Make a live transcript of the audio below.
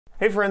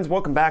Hey friends,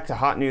 welcome back to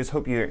Hot News.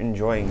 Hope you're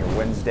enjoying your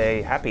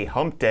Wednesday. Happy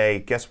hump day.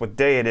 Guess what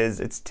day it is?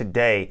 It's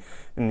today,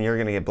 and you're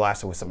gonna get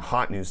blasted with some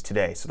hot news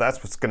today. So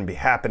that's what's gonna be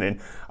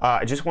happening.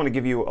 I just wanna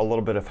give you a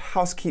little bit of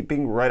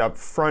housekeeping right up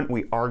front.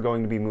 We are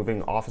going to be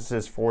moving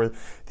offices for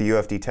the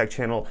UFD Tech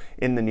channel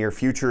in the near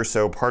future,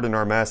 so pardon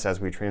our mess as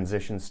we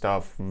transition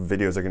stuff.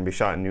 Videos are gonna be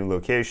shot in new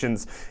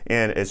locations,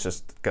 and it's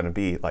just gonna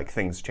be like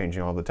things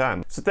changing all the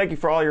time. So thank you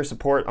for all your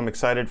support. I'm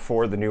excited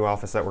for the new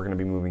office that we're gonna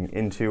be moving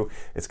into.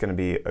 It's gonna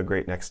be a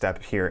great next step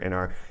here in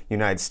our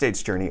United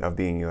States journey of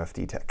being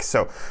UFD Tech.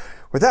 So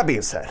with that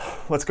being said,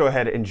 let's go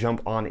ahead and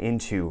jump on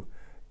into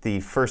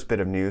the first bit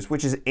of news,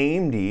 which is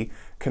AMD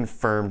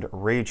confirmed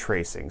ray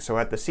tracing. So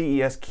at the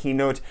CES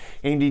keynote,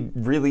 AMD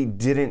really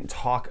didn't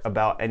talk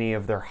about any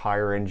of their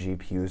higher end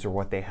GPUs or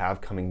what they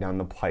have coming down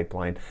the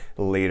pipeline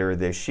later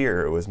this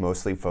year. It was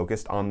mostly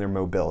focused on their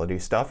mobility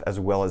stuff as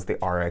well as the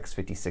RX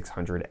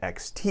 5600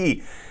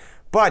 XT.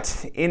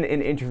 But in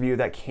an interview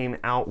that came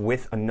out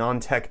with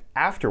AnonTech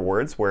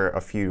afterwards, where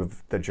a few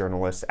of the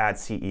journalists at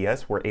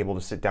CES were able to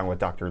sit down with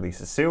Dr.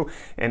 Lisa Su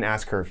and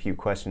ask her a few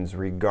questions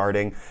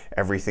regarding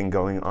everything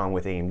going on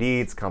with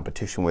AMD, its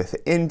competition with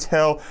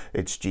Intel,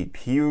 its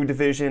GPU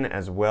division,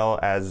 as well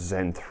as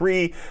Zen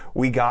 3,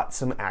 we got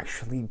some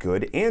actually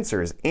good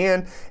answers.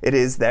 And it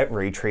is that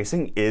ray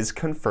tracing is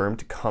confirmed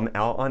to come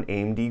out on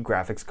AMD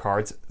graphics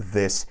cards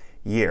this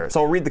year. So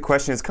I'll read the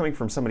question. It's coming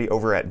from somebody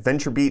over at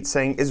VentureBeat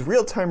saying, is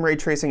real-time ray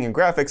tracing in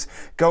graphics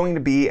going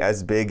to be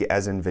as big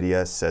as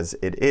NVIDIA says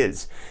it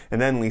is? And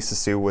then Lisa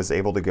Su was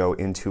able to go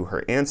into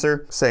her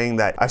answer saying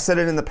that, I've said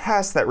it in the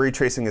past that ray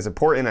tracing is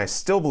important. I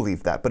still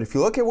believe that. But if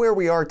you look at where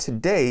we are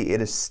today, it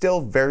is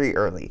still very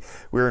early.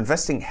 We're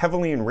investing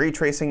heavily in ray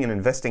tracing and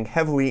investing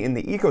heavily in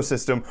the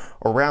ecosystem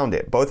around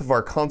it. Both of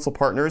our console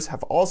partners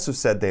have also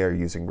said they are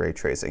using ray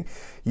tracing.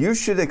 You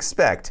should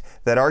expect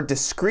that our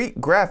discrete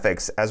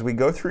graphics as we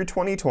go through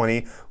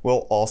 2020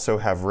 will also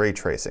have ray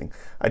tracing.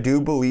 I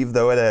do believe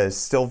though it is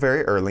still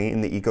very early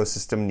and the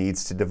ecosystem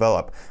needs to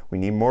develop. We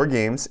need more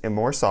games and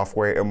more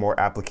software and more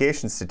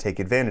applications to take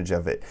advantage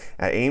of it.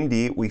 At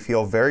AMD, we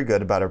feel very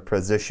good about our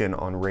position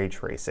on ray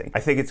tracing. I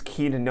think it's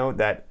key to note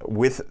that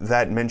with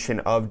that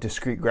mention of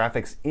discrete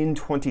graphics in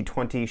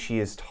 2020, she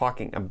is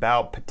talking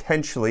about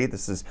potentially,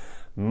 this is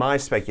my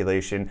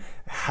speculation,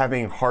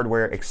 having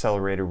hardware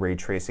accelerated ray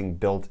tracing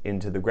built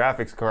into the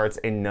graphics cards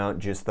and not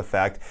just the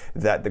fact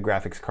that the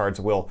graphics cards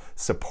will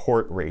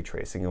support ray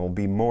tracing. It will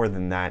be more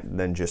than that,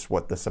 than just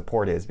what the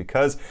support is,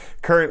 because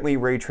currently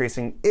ray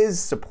tracing is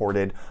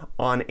supported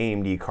on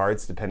AMD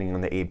cards depending on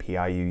the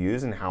API you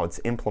use and how it's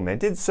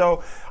implemented.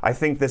 So I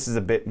think this is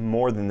a bit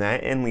more than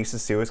that, and Lisa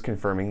Su is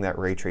confirming that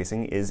ray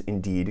tracing is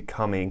indeed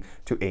coming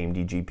to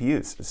AMD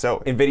GPUs. So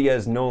NVIDIA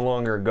is no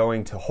longer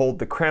going to hold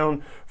the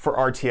crown for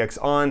RTX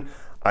on.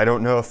 I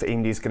don't know if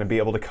AMD is going to be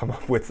able to come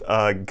up with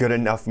a good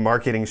enough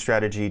marketing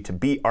strategy to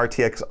beat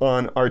RTX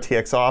on,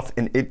 RTX off,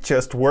 and it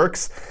just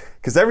works,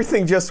 because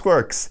everything just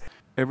works.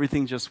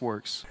 Everything just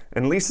works.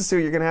 And Lisa Su,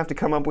 you're going to have to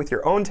come up with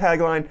your own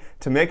tagline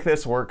to make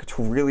this work,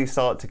 to really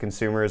sell it to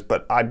consumers,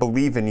 but I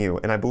believe in you,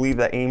 and I believe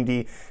that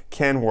AMD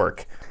can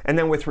work. And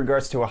then with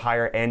regards to a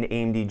higher end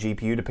AMD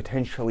GPU to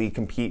potentially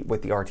compete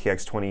with the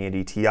RTX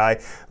 2080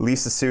 Ti,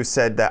 Lisa Su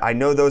said that, I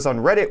know those on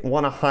Reddit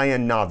want a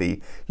high-end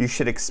Navi. You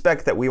should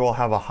expect that we will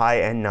have a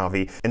high-end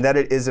Navi, and that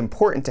it is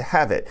important to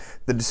have it.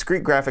 The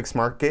discrete graphics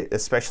market,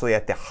 especially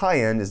at the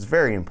high end, is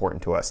very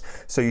important to us.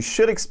 So you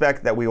should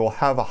expect that we will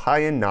have a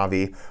high-end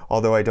Navi,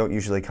 although I don't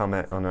usually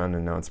comment on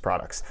unannounced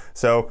products.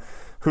 So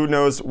who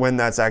knows when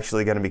that's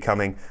actually going to be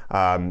coming.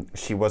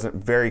 She wasn't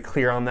very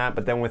clear on that,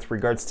 but then with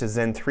regards to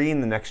Zen 3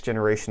 and the next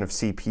generation of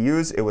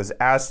CPUs, it was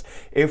asked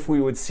if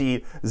we would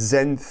see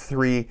Zen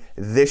 3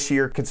 this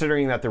year,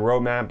 considering that the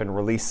roadmap and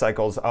release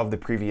cycles of the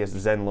previous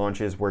Zen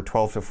launches were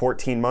 12 to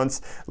 14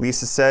 months.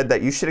 Lisa said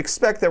that you should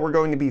expect that we're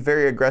going to be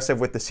very aggressive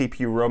with the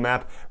CPU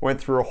roadmap,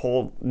 went through a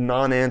whole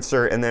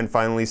non-answer, and then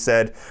finally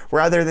said,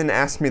 rather than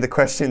ask me the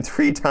question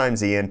 3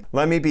 times, Ian,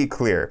 let me be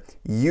clear.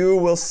 You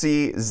will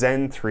see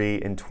Zen 3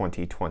 in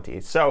 2020.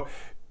 So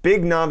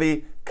big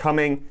Navi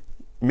coming,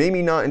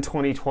 maybe not in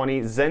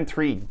 2020. Zen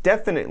 3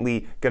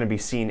 definitely going to be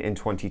seen in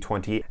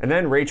 2020. And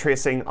then ray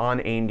tracing on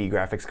AMD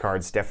graphics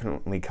cards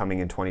definitely coming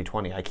in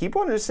 2020. I keep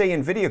wanting to say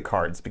NVIDIA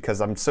cards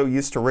because I'm so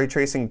used to ray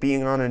tracing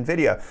being on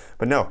NVIDIA,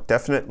 but no,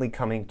 definitely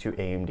coming to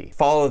AMD.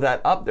 Follow that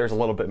up, there's a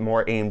little bit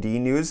more AMD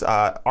news.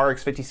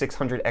 RX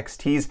 5600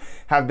 XTs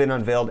have been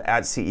unveiled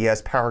at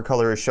CES. Power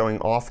Color is showing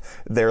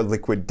off their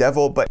Liquid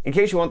Devil, but in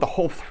case you want the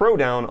whole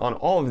throwdown on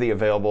all of the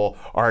available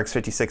RX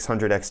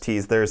 5600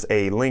 XTs, there's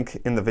a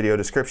link in the video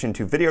description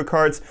to video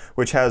cards,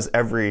 which has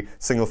every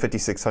single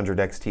 5600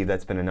 XT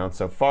that's been announced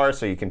so far,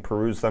 so you can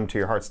peruse them to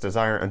your heart's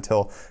desire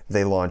until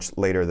they launch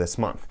later this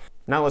month.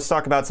 Now let's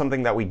talk about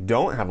something that we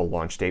don't have a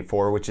launch date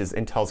for, which is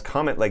Intel's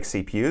Comet Lake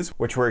CPUs,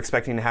 which we're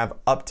expecting to have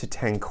up to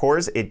 10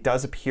 cores. It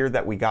does appear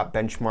that we got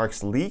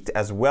benchmarks leaked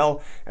as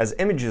well as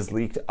images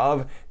leaked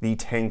of the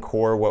 10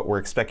 core, what we're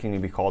expecting to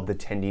be called the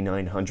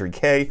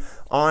 10900K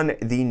on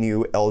the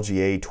new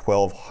LGA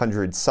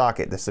 1200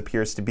 socket. This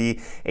appears to be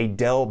a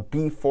Dell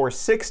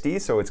B460,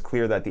 so it's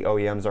clear that the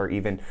OEMs are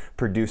even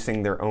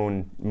producing their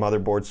own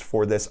motherboards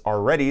for this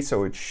already,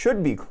 so it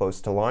should be close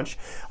to launch.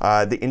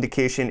 The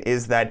indication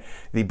is that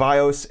the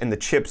BIOS and the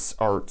chips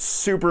are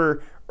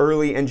super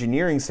early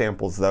engineering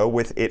samples though,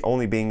 with it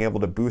only being able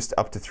to boost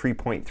up to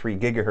 3.3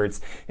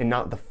 gigahertz and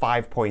not the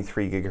 5.3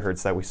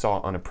 gigahertz that we saw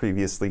on a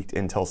previous leaked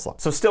Intel slot.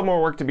 So still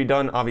more work to be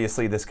done.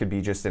 Obviously this could be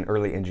just an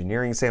early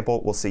engineering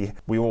sample. We'll see.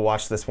 We will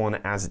watch this one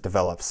as it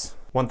develops.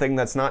 One thing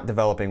that's not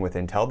developing with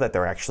Intel that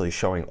they're actually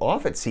showing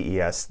off at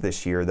CES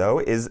this year though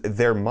is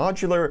their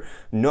modular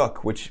NUC,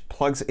 which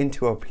plugs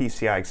into a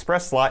PCI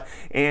Express slot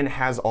and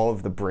has all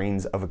of the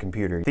brains of a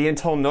computer. The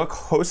Intel NUC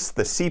hosts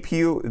the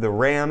CPU, the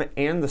RAM,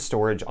 and the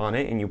storage on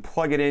it, and you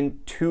plug it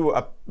into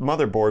a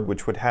motherboard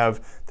which would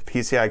have the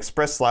PCI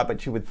Express slot,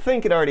 but you would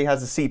think it already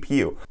has a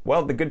CPU.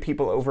 Well, the good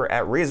people over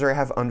at Razer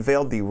have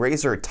unveiled the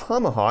Razer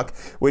Tomahawk,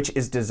 which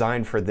is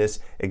designed for this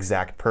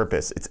exact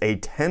purpose. It's a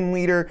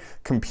 10-liter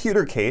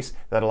computer case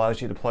that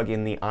allows you to plug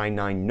in the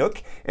i9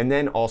 NUC, and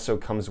then also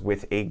comes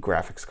with a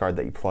graphics card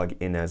that you plug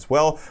in as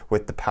well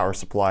with the power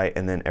supply,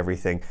 and then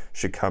everything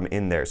should come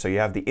in there. So you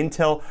have the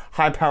Intel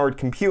high-powered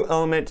compute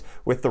element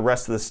with the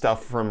rest of the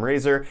stuff from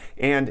Razer,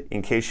 and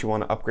in case you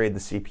want to upgrade the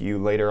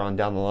CPU later on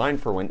down the line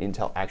for when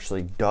Intel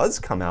actually does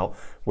come out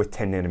with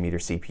 10 nanometer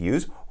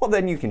CPUs, well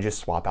then you can just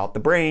swap out the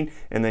brain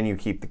and then you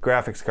keep the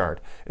graphics card.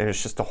 And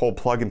it's just a whole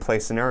plug and play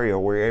scenario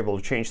where you're able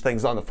to change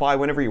things on the fly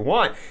whenever you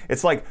want.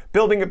 It's like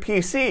building a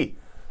PC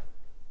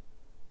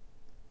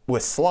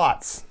with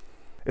slots.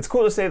 It's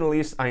cool to say the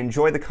least. I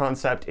enjoy the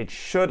concept. It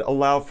should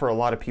allow for a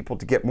lot of people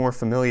to get more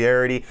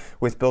familiarity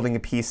with building a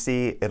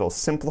PC. It'll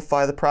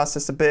simplify the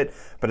process a bit,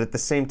 but at the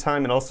same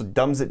time, it also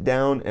dumbs it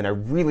down, and I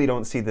really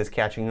don't see this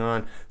catching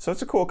on. So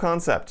it's a cool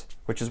concept,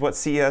 which is what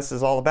CES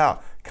is all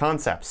about,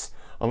 concepts.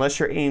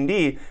 Unless you're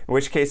AMD, in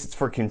which case it's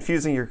for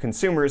confusing your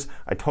consumers.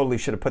 I totally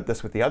should have put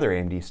this with the other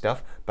AMD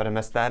stuff, but I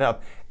messed that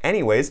up.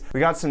 Anyways, we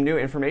got some new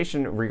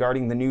information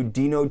regarding the new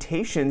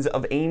denotations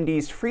of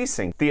AMD's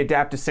FreeSync, the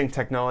Adapt-to-Sync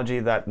technology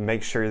that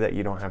makes sure that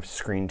you don't have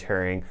screen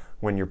tearing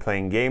when you're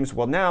playing games.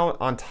 Well, now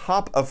on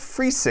top of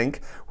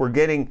FreeSync, we're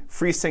getting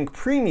FreeSync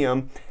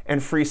Premium and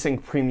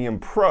FreeSync Premium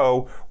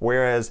Pro,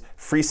 whereas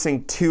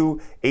FreeSync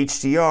 2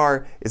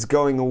 HDR is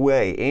going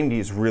away. AMD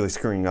is really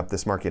screwing up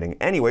this marketing.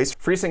 Anyways,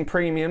 FreeSync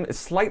Premium is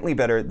slightly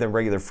better than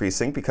regular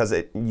FreeSync because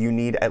you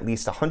need at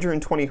least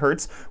 120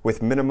 Hertz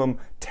with minimum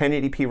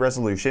 1080p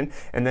resolution,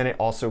 and then it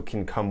also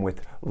can come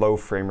with low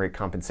frame rate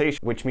compensation,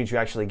 which means you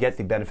actually get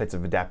the benefits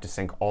of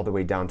Adapt-to-Sync all the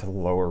way down to the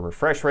lower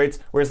refresh rates,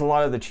 whereas a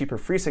lot of the cheaper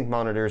FreeSync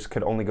monitors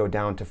could only go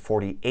down to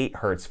 48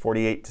 Hertz.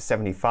 48 to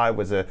 75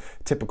 was a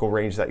typical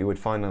range that you would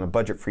find on a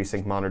budget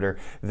FreeSync monitor.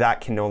 That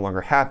can no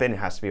longer happen. It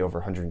has to be over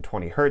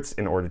 120 Hertz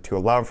in order to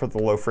allow for the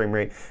low frame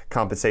rate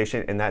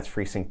compensation, and that's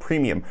FreeSync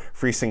Premium.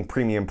 FreeSync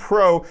Premium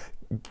Pro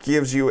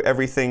gives you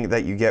everything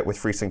that you get with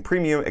FreeSync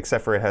Premium,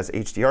 except for it has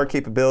HDR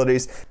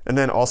capabilities, and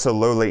then also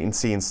low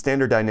latency and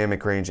standard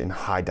dynamic range and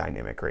high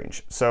dynamic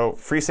range. So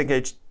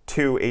FreeSync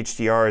 2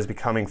 HDR is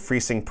becoming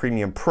FreeSync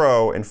Premium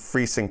Pro, and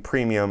FreeSync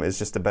Premium is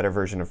just a better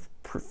version of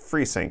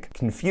FreeSync.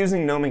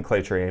 Confusing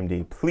nomenclature,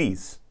 AMD.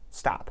 Please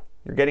stop.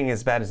 You're getting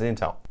as bad as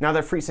Intel. Now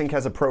that FreeSync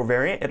has a Pro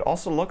variant, it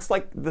also looks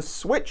like the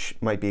Switch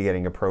might be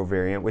getting a Pro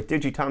variant, with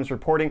Digitimes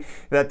reporting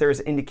that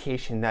there's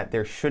indication that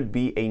there should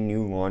be a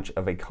new launch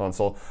of a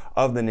console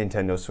of the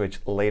Nintendo Switch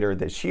later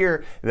this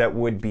year that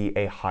would be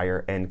a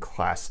higher end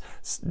class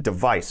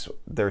device.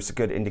 There's a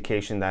good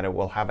indication that it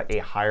will have a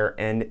higher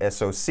end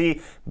SoC,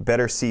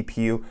 better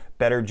CPU,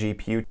 better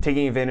GPU,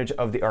 taking advantage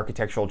of the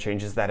architectural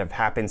changes that have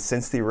happened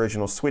since the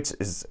original Switch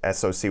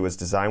SoC was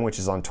designed, which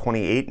is on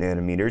 28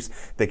 nanometers.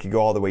 They could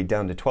go all the way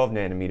down to 12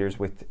 nanometers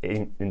with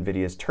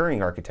NVIDIA's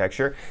Turing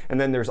architecture.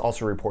 And then there's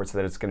also reports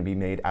that it's going to be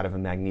made out of a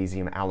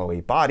magnesium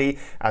alloy body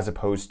as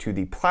opposed to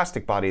the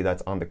plastic body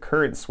that's on the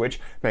current Switch.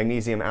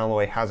 Magnesium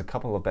alloy has a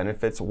couple of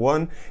benefits.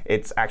 One,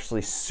 it's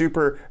actually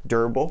super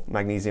durable,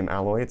 magnesium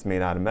alloy. It's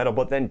made out of metal.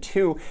 But then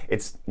two,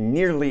 it's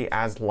nearly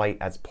as light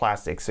as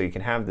plastic, so you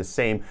can have the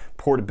same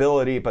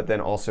portability, but then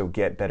also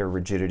get better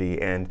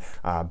rigidity and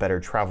better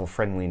travel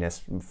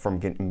friendliness from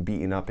getting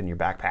beaten up in your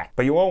backpack.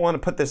 But you won't want to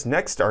put this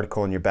next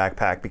article in your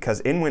backpack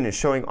because Inwin is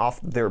showing off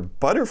their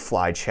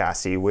Butterfly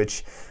chassis,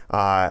 which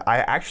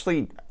I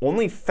actually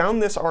only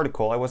found this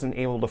article. I wasn't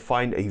able to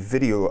find a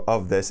video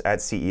of this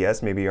at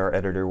CES. Maybe our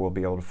editor will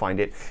be able to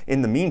find it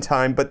in the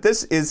meantime, but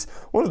this is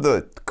one of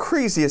the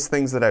craziest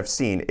things that I've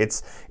seen.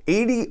 It's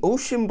 80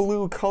 ocean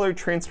blue color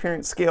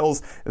transparent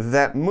scales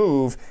that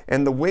move,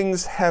 and the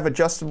wings have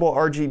adjustable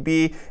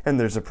RGB, and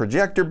there's a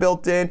projector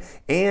built in,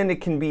 and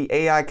it can be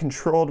AI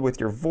controlled with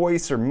your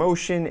voice or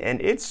motion,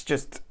 and it's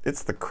just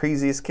it's the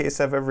craziest case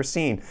I've ever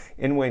seen.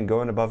 InWin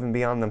going above and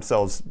beyond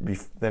themselves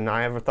than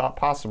I ever thought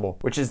possible,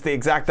 which is the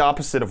exact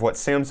opposite of what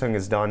Samsung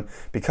has done,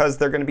 because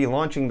they're going to be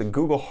launching the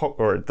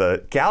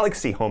the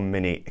Galaxy Home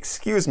Mini,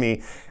 excuse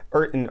me,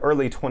 in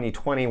early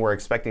 2020. We're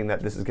expecting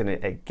that this is going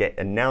to get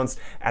announced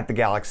at the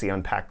Galaxy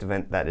Unpacked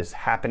event that is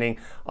happening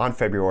on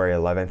February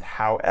 11th.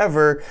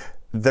 However,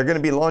 they're going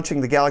to be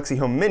launching the Galaxy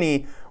Home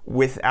Mini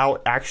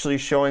without actually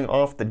showing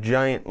off the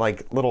giant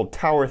little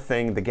tower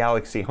thing, the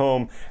Galaxy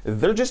Home.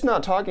 They're just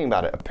not talking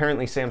about it.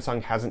 Apparently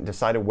Samsung hasn't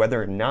decided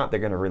whether or not they're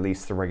going to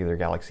release the regular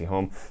Galaxy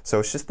Home,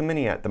 so it's just the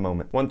Mini at the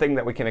moment. One thing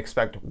that we can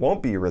expect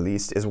won't be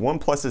released is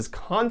OnePlus's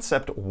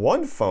Concept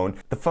One phone.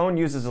 The phone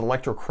uses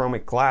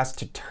electrochromic glass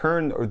to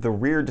turn the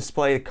rear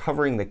display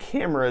covering the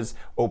cameras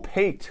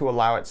opaque to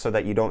allow it so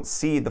that you don't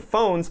see the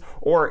phones,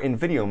 or in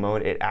video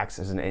mode it acts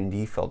as an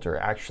ND filter.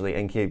 Actually,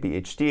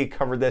 NKBHD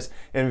covered this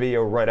in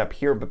video right up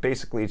here, but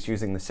basically it's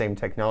using the same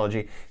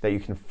technology that you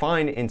can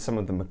find in some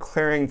of the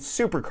McLaren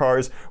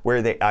supercars,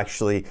 where they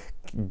actually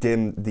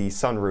dim the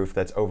sunroof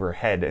that's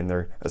overhead, and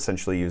they're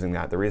essentially using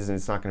that. The reason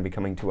it's not going to be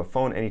coming to a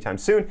phone anytime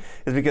soon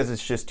is because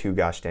it's just too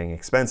gosh dang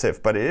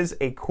expensive, but it is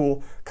a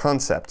cool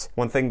concept.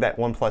 One thing that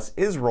OnePlus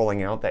is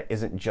rolling out that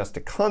isn't just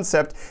a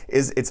concept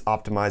is its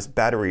optimized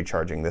battery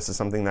charging. This is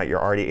something that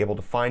you're already able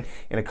to find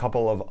in a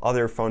couple of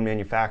other phone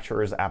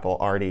manufacturers. Apple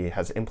already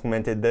has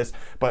implemented this,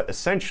 but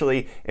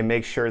essentially it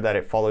makes sure that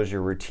it follows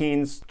your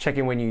routines,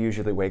 checking when you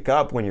usually wake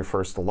up, when your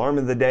first alarm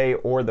of the day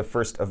or the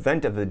first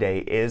event of the day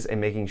is, and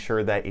making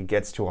sure that it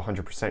gets to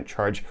 100%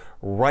 charge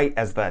right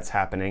as that's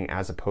happening,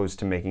 as opposed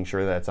to making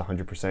sure that it's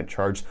 100%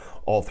 charged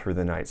all through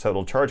the night. So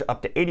it'll charge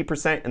up to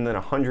 80%, and then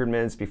 100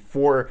 minutes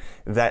before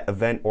that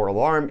event or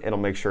alarm, it'll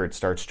make sure it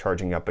starts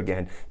charging up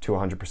again to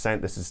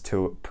 100%. This is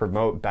to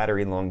promote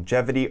battery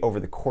longevity over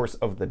the course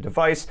of the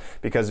device,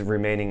 because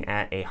remaining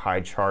at a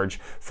high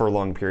charge for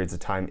long periods of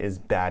time is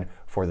bad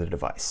for the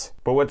device.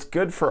 But what's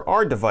good for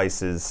our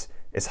devices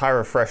is high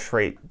refresh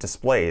rate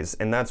displays,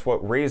 and that's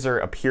what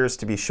Razer appears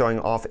to be showing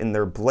off in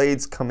their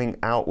blades, coming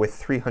out with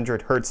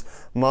 300 Hz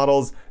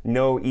models.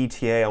 No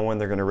ETA on when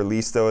they're going to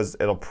release those.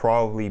 It'll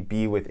probably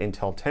be with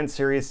Intel 10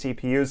 series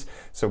CPUs,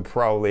 so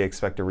probably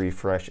expect a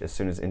refresh as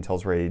soon as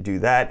Intel's ready to do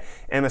that.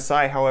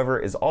 MSI, however,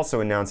 is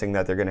also announcing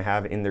that they're going to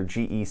have in their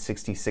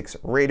GE66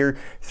 Raider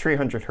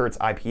 300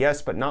 Hz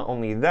IPS, but not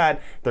only that,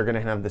 they're going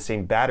to have the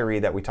same battery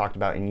that we talked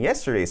about in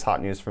yesterday's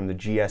hot news from the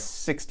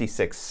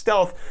GS66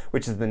 Stealth,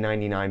 which is the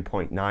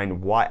 99.9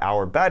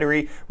 watt-hour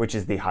battery, which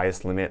is the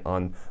highest limit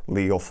on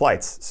legal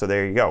flights. So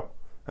there you go,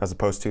 as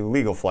opposed to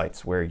legal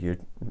flights where you're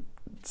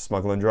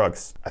smuggling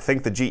drugs. I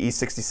think the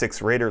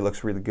GE66 Raider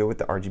looks really good with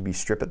the RGB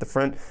strip at the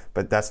front,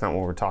 but that's not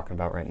what we're talking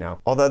about right now.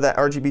 Although that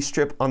RGB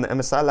strip on the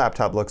MSI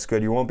laptop looks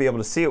good, you won't be able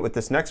to see it with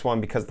this next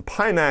one, because the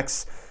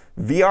Pimax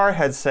VR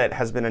headset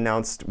has been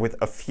announced with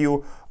a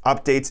few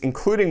updates,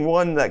 including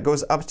one that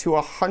goes up to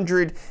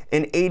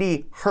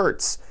 180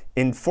 Hertz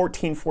in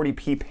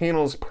 1440p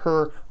panels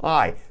per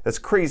eye. That's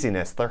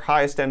craziness. Their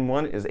highest end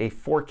one is a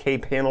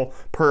 4K panel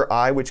per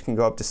eye, which can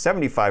go up to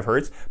 75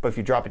 Hertz, but if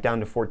you drop it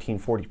down to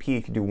 1440p,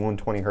 you can do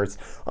 120 Hertz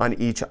on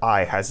each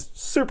eye. Has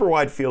super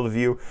wide field of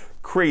view.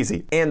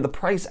 Crazy. And the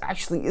price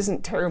actually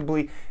isn't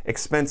terribly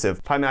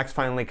expensive. Pimax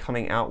finally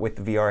coming out with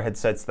the VR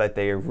headsets that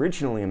they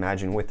originally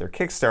imagined with their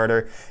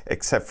Kickstarter,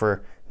 except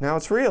for now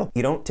it's real.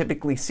 You don't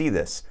typically see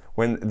this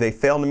when they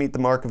fail to meet the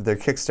mark of their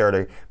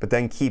Kickstarter, but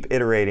then keep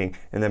iterating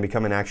and then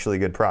become an actually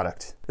good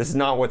product. This is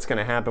not what's going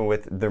to happen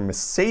with their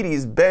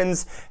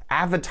Mercedes-Benz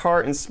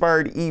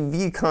Avatar-inspired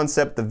EV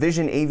concept. The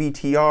Vision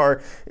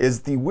AVTR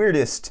is the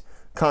weirdest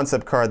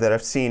concept car that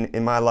I've seen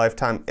in my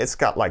lifetime. It's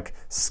got like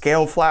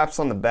scale flaps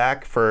on the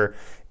back for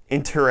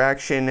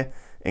interaction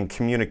and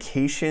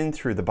communication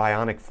through the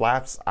bionic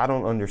flaps. I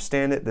don't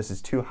understand it. This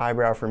is too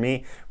highbrow for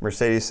me.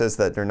 Mercedes says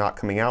that they're not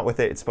coming out with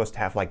it. It's supposed to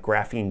have like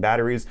graphene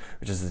batteries,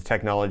 which is a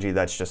technology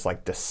that's just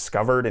like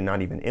discovered and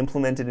not even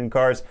implemented in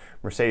cars.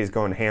 Mercedes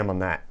going ham on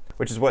that,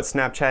 which is what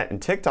Snapchat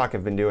and TikTok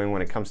have been doing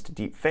when it comes to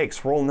deep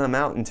fakes, rolling them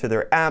out into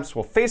their apps.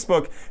 Well,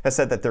 Facebook has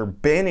said that they're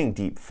banning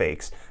deep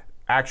fakes.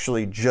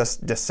 Actually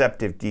just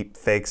deceptive deep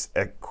fakes,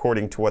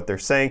 according to what they're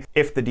saying.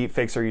 If the deep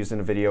fakes are used in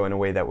a video in a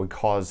way that would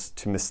cause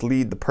to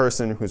mislead the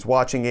person who's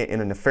watching it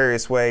in a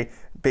nefarious way,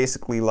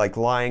 basically like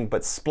lying,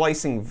 but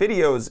splicing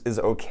videos is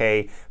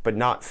okay, but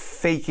not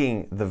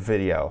faking the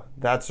video.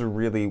 That's a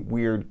really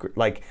weird,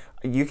 like,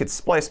 you could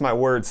splice my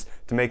words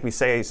to make me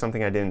say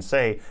something I didn't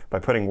say by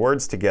putting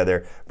words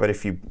together, but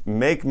if you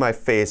make my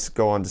face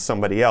go onto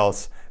somebody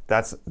else,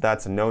 that's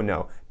a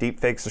no-no. Deep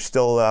fakes are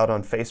still allowed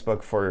on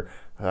Facebook for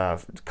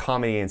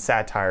comedy and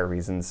satire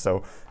reasons,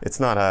 so it's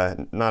not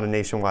a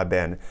nationwide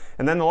ban.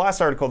 And then the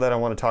last article that I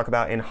want to talk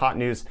about in hot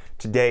news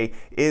today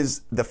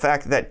is the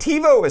fact that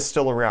TiVo is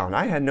still around.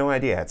 I had no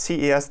idea. At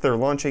CES, they're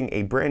launching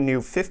a brand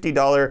new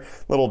 $50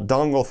 little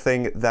dongle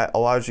thing that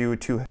allows you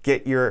to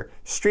get your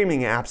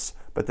streaming apps,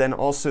 but then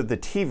also the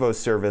TiVo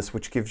service,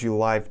 which gives you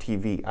live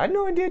TV. I had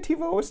no idea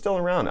TiVo was still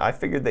around. I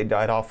figured they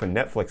died off when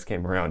Netflix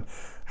came around.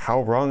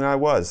 How wrong I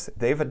was.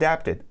 They've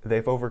adapted.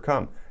 They've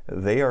overcome.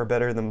 They are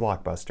better than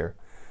Blockbuster.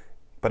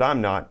 but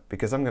I'm not,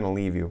 because I'm gonna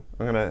leave you.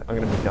 I'm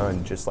gonna be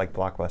done just like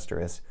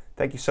Blockbuster is.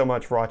 Thank you so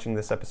much for watching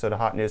this episode of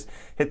Hot News.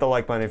 Hit the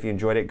like button if you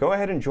enjoyed it. Go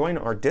ahead and join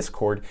our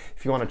Discord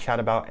if you want to chat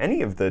about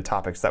any of the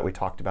topics that we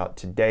talked about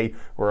today.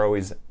 We're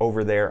always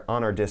over there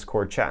on our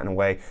Discord chatting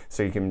away,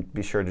 so you can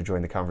be sure to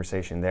join the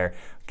conversation there.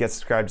 Get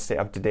subscribed to stay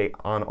up to date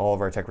on all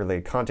of our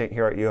tech-related content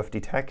here at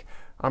UFD Tech.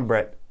 I'm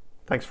Brett.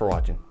 Thanks for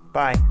watching.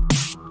 Bye.